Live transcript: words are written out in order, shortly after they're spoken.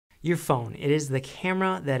Your phone, it is the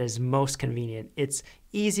camera that is most convenient. It's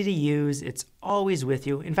easy to use, it's always with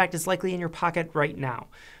you. In fact, it's likely in your pocket right now.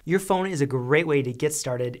 Your phone is a great way to get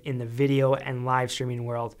started in the video and live streaming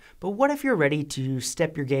world. But what if you're ready to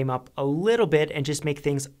step your game up a little bit and just make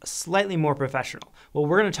things slightly more professional? Well,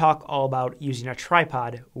 we're going to talk all about using a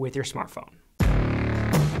tripod with your smartphone.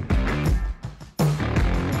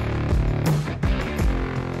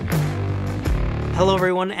 Hello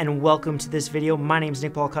everyone and welcome to this video. My name is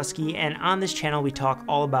Nick Polkuski, and on this channel we talk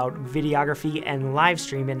all about videography and live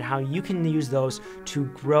stream and how you can use those to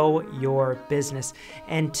grow your business.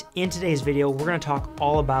 And in today's video we're going to talk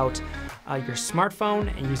all about your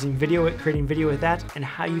smartphone and using video, creating video with that, and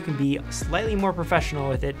how you can be slightly more professional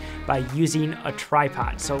with it by using a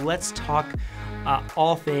tripod. So let's talk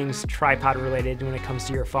all things tripod related when it comes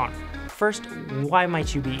to your phone. First, why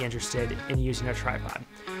might you be interested in using a tripod?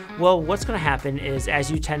 Well, what's going to happen is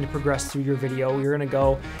as you tend to progress through your video, you're going to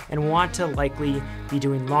go and want to likely be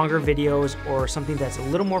doing longer videos or something that's a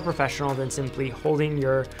little more professional than simply holding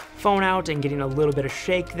your phone out and getting a little bit of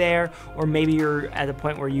shake there. Or maybe you're at the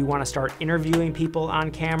point where you want to start interviewing people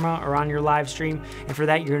on camera or on your live stream. And for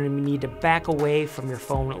that, you're going to need to back away from your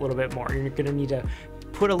phone a little bit more. You're going to need to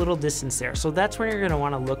put a little distance there. So that's when you're going to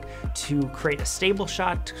want to look to create a stable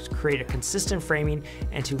shot, to create a consistent framing,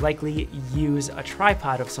 and to likely use a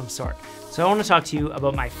tripod of some sort. So I want to talk to you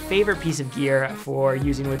about my favorite piece of gear for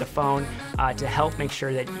using with a phone to help make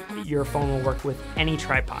sure that your phone will work with any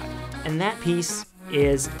tripod. And that piece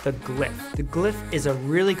is the Glyph. The Glyph is a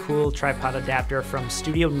really cool tripod adapter from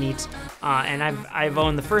Studio Neat, and I've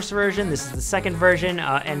owned the first version. This is the second version,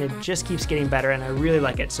 and it just keeps getting better, and I really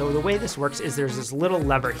like it. So the way this works is there's this little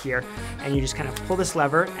lever here, and you just kind of pull this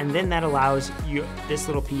lever, and then that allows you this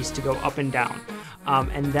little piece to go up and down.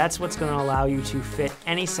 And that's what's going to allow you to fit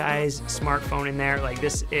any size smartphone in there. Like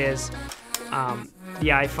this is the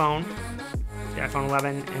iPhone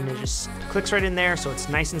 11, and it just clicks right in there, so it's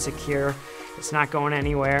nice and secure. It's not going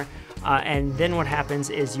anywhere. And then what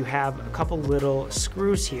happens is you have a couple little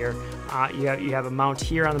screws here. You have a mount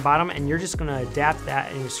here on the bottom, and you're just going to adapt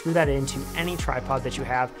that and you screw that into any tripod that you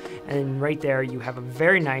have. And right there you have a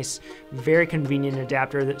very nice, very convenient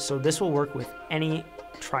adapter. So this will work with any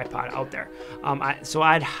tripod out there. So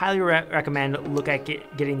I'd highly recommend look at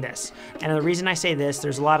getting this. And the reason I say this,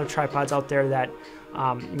 there's a lot of tripods out there that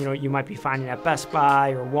you might be finding at Best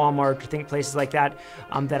Buy or Walmart or places like that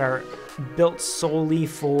that are built solely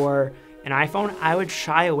for an iPhone. I would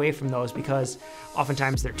shy away from those because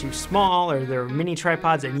oftentimes they're too small or they're mini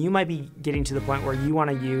tripods, and you might be getting to the point where you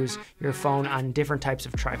want to use your phone on different types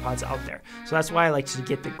of tripods out there. So that's why I like to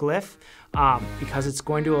get the Glyph, because it's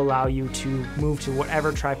going to allow you to move to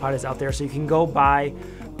whatever tripod is out there. So you can go buy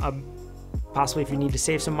possibly, if you need to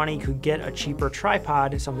save some money, you could get a cheaper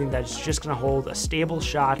tripod, something that's just going to hold a stable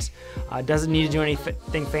shot. Doesn't need to do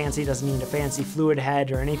anything fancy, doesn't need a fancy fluid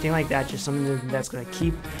head or anything like that, just something that's going to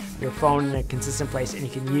keep your phone in a consistent place, and you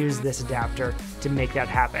can use this adapter to make that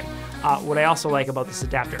happen. What I also like about this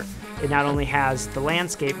adapter, it not only has the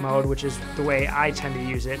landscape mode, which is the way I tend to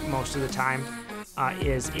use it most of the time,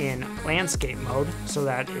 is in landscape mode, so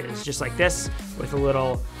that is just like this with a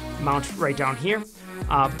little mount right down here.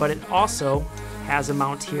 But it also has a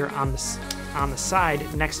mount here on the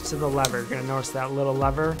side next to the lever. You're going to notice that little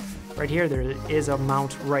lever right here. There is a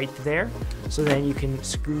mount right there. So then you can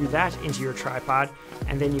screw that into your tripod,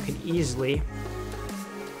 and then you can easily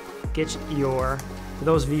get for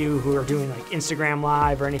those of you who are doing like Instagram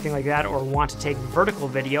Live or anything like that, or want to take vertical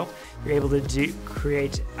video, you're able to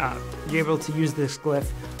you're able to use this Glyph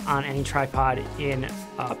on any tripod in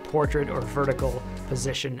a portrait or vertical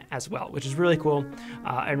position as well, which is really cool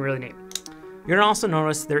and really neat. You're gonna also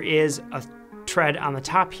notice there is a tread on the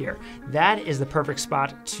top here. That is the perfect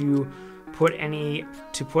spot to put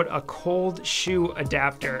a cold shoe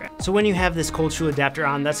adapter. So when you have this cold shoe adapter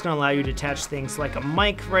on, that's going to allow you to attach things like a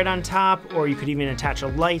mic right on top, or you could even attach a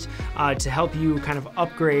light to help you kind of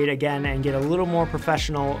upgrade again and get a little more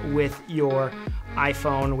professional with your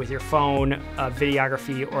iPhone, with your phone,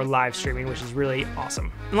 videography or live streaming, which is really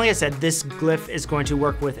awesome. And like I said, this Glyph is going to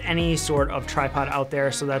work with any sort of tripod out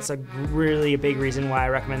there, so that's really a big reason why I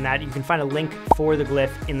recommend that. You can find a link for the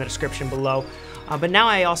Glyph in the description below. But now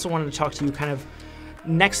I also wanted to talk to you kind of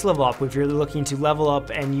next level up. If you're looking to level up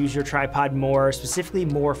and use your tripod more, specifically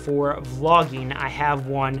more for vlogging, I have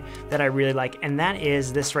one that I really like, and that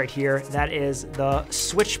is this right here. That is the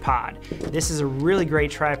SwitchPod. This is a really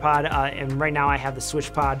great tripod, and right now I have the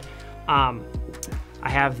SwitchPod. I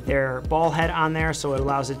have their ball head on there, so it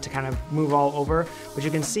allows it to kind of move all over. But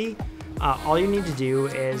you can see, all you need to do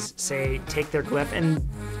is take their Glyph, and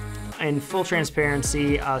in full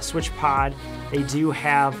transparency, SwitchPod, they do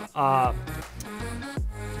have a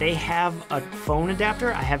phone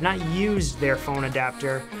adapter. I have not used their phone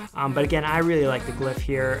adapter, but again, I really like the Glyph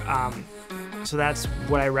here. So that's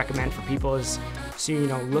what I recommend for people is, so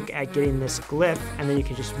look at getting this Glyph, and then you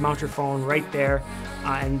can just mount your phone right there.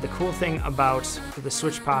 And the cool thing about the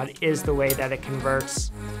SwitchPod is the way that it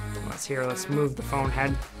converts. Let's move the phone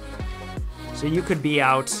head. So you could be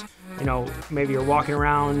out, maybe you're walking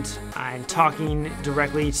around and talking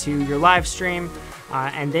directly to your live stream,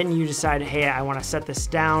 and then you decide, hey, I want to set this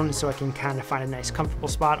down so I can kind of find a nice comfortable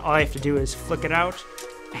spot. All I have to do is flick it out.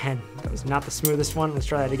 And that was not the smoothest one. Let's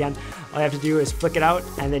try that again. All you have to do is flick it out,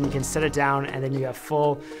 and then you can set it down, and then you have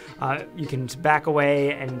full, you can back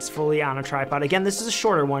away, and it's fully on a tripod. Again, this is a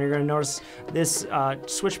shorter one. You're going to notice this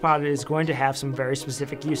SwitchPod is going to have some very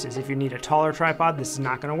specific uses. If you need a taller tripod, this is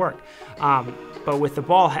not going to work. But with the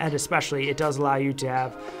ball head especially, it does allow you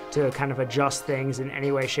to kind of adjust things in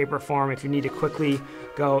any way, shape, or form. If you need to quickly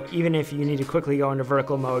go, even if you need to quickly go into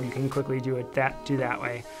vertical mode, you can quickly do that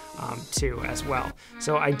way too as well.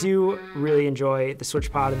 So I do really enjoy the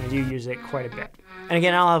SwitchPod, and I do use it quite a bit. And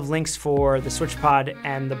again, I'll have links for the SwitchPod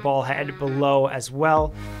and the ball head below as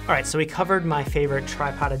well. All right, so we covered my favorite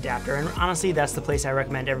tripod adapter, and honestly, that's the place I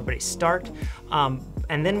recommend everybody start.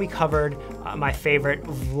 And then we covered my favorite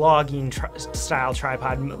vlogging style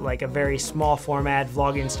tripod, like a very small format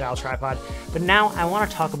vlogging style tripod. But now I want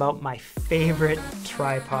to talk about my favorite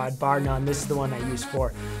tripod, bar none. This is the one I use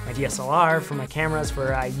for my DSLR, for my cameras,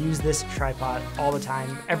 where I use this tripod all the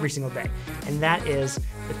time, every single day. And that is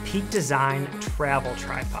the Peak Design Travel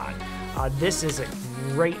Tripod. This is a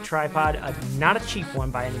great tripod, not a cheap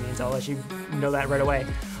one by any means. I'll let you know that right away.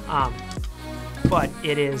 But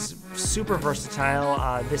it is super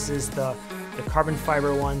versatile. This is the carbon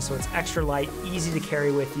fiber one, so it's extra light, easy to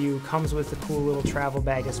carry with you, comes with a cool little travel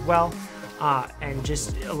bag as well, and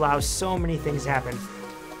just allows so many things to happen.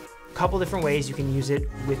 A couple different ways you can use it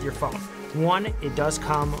with your phone. One, it does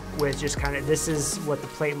come with just kind of, this is what the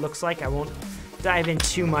plate looks like. I won't dive in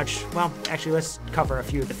too much. Well, actually, let's cover a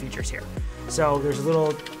few of the features here. So there's a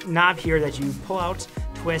little knob here that you pull out,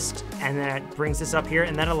 twist, and then it brings this up here,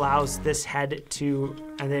 and that allows this head to,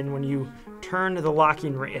 and then when you turn the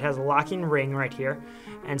locking ring, it has a locking ring right here,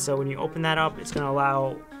 and so when you open that up, it's going to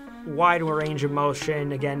allow wide range of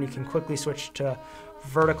motion. Again, you can quickly switch to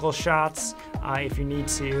vertical shots if you need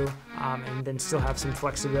to, and then still have some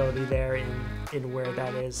flexibility there in where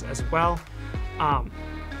that is as well.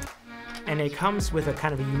 And it comes with a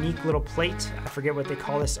kind of a unique little plate. I forget what they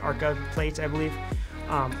call this, Arca plate, I believe.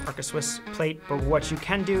 Arca Swiss plate, but what you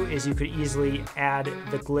can do is you could easily add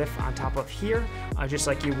the Glyph on top of here, just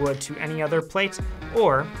like you would to any other plate.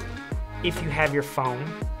 Or if you have your phone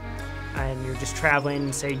and you're just traveling,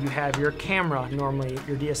 and say you have your camera, normally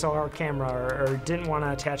your DSLR camera, or didn't want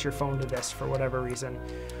to attach your phone to this for whatever reason,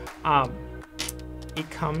 it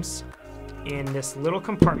comes in this little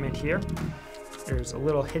compartment here. There's a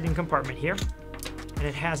little hidden compartment here, and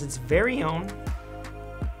it has its very own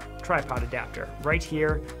tripod adapter right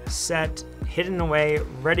here, set, hidden away,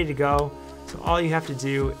 ready to go. So all you have to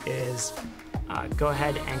do is go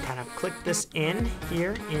ahead and kind of click this in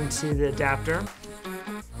here into the adapter,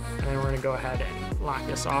 and then we're going to go ahead and lock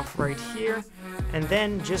this off right here. And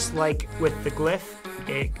then just like with the Glyph,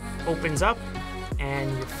 it opens up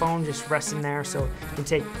and your phone just rests in there, so you can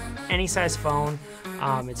take any size phone.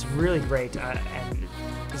 It's really great, and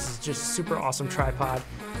this is just a super awesome tripod.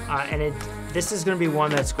 And this is going to be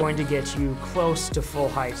one that's going to get you close to full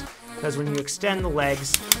height, because when you extend the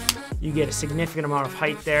legs, you get a significant amount of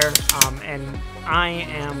height there. And I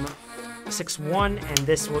am 6'1", and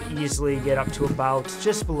this will easily get up to about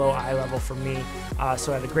just below eye level for me.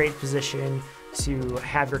 So at a great position to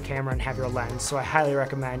have your camera and have your lens. So I highly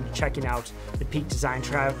recommend checking out the Peak Design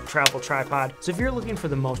Travel Tripod. So if you're looking for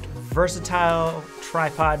the most versatile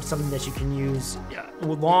tripod, something that you can use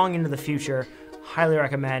long into the future, highly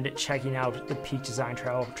recommend checking out the Peak Design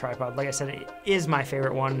Travel Tripod. Like I said, it is my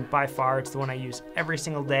favorite one by far. It's the one I use every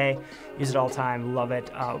single day, use it all the time, love it.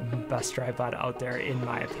 Best tripod out there in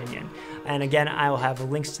my opinion. And again, I will have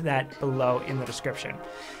links to that below in the description.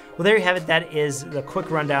 Well, there you have it. That is the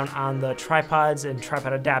quick rundown on the tripods and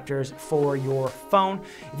tripod adapters for your phone.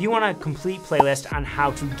 If you want a complete playlist on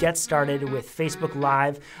how to get started with Facebook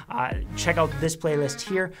Live, check out this playlist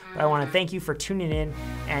here. But I want to thank you for tuning in,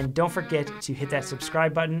 and don't forget to hit that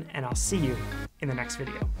subscribe button, and I'll see you in the next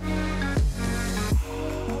video.